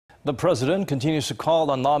The president continues to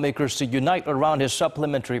call on lawmakers to unite around his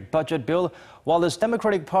supplementary budget bill. While his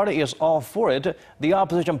Democratic Party is all for it, the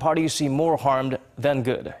opposition parties see more harm than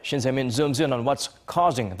good. Shin Se-min zooms in on what's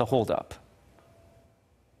causing the holdup.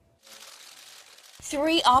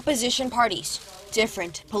 Three opposition parties,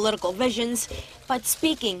 different political visions, but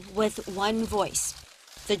speaking with one voice.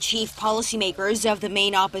 The chief policymakers of the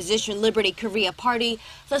main opposition Liberty Korea Party,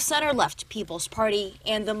 the center-left People's Party,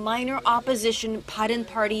 and the minor opposition Bareun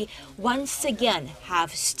Party once again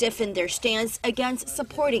have stiffened their stance against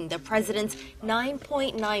supporting the president's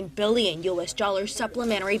 $9.9 billion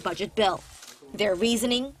supplementary budget bill. Their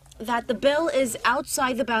reasoning? That the bill is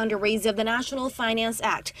outside the boundaries of the National Finance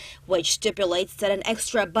Act, which stipulates that an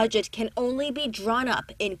extra budget can only be drawn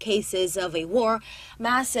up in cases of a war,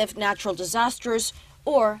 massive natural disasters,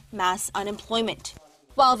 or mass unemployment.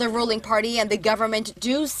 While the ruling party and the government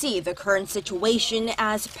do see the current situation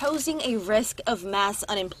as posing a risk of mass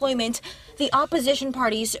unemployment, the opposition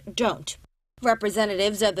parties don't.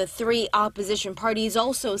 Representatives of the three opposition parties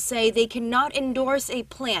also say they cannot endorse a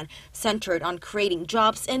plan centered on creating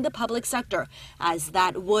jobs in the public sector, as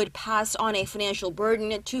that would pass on a financial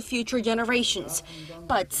burden to future generations,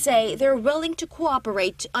 but say they're willing to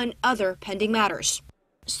cooperate on other pending matters.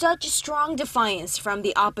 Such strong defiance from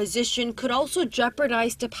the opposition could also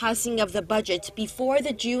jeopardize the passing of the budget before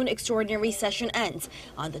the June extraordinary session ends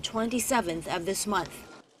on the 27th of this month.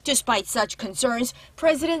 Despite such concerns,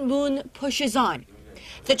 President Moon pushes on.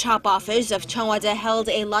 The top office of Cheongwada held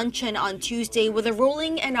a luncheon on Tuesday with the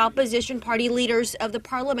ruling and opposition party leaders of the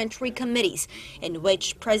parliamentary committees, in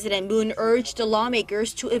which President Moon urged the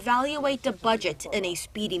lawmakers to evaluate the budget in a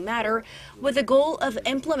speedy manner with the goal of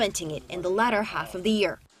implementing it in the latter half of the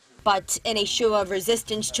year. But in a show of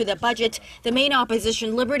resistance to the budget, the main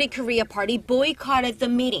opposition Liberty Korea Party boycotted the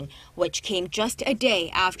meeting, which came just a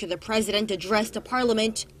day after the president addressed the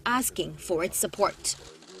parliament asking for its support.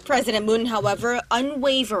 President Moon, however,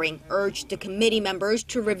 unwavering, urged the committee members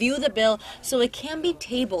to review the bill so it can be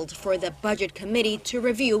tabled for the Budget Committee to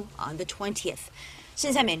review on the 20th.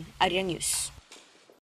 Shin Se-min, Arirang News.